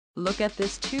Look at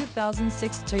this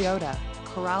 2006 Toyota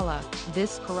Corolla.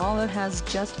 This Corolla has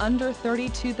just under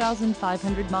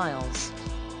 32,500 miles.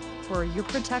 For your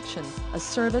protection, a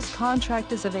service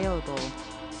contract is available.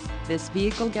 This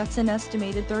vehicle gets an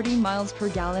estimated 30 miles per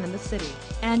gallon in the city,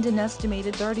 and an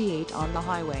estimated 38 on the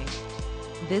highway.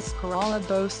 This Corolla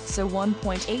boasts a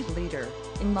 1.8-liter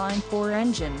inline-4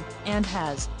 engine, and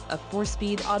has a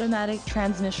 4-speed automatic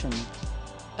transmission.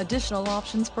 Additional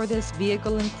options for this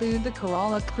vehicle include the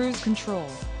Corolla Cruise Control,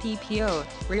 PPO,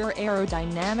 rear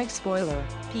aerodynamic spoiler,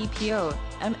 PPO,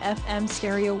 FM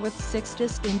stereo with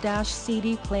 6-disc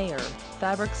in-CD player,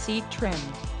 fabric seat trim,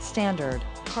 standard,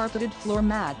 carpeted floor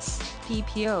mats,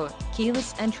 PPO,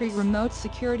 keyless entry remote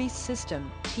security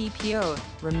system, PPO,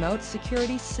 remote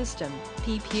security system,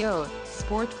 PPO,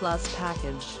 Sport Plus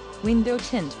package, window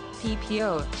tint,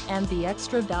 PPO, and the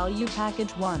extra value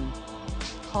package 1.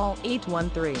 Call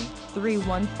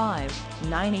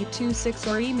 813-315-9826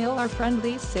 or email our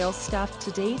friendly sales staff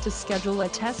today to schedule a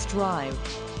test drive.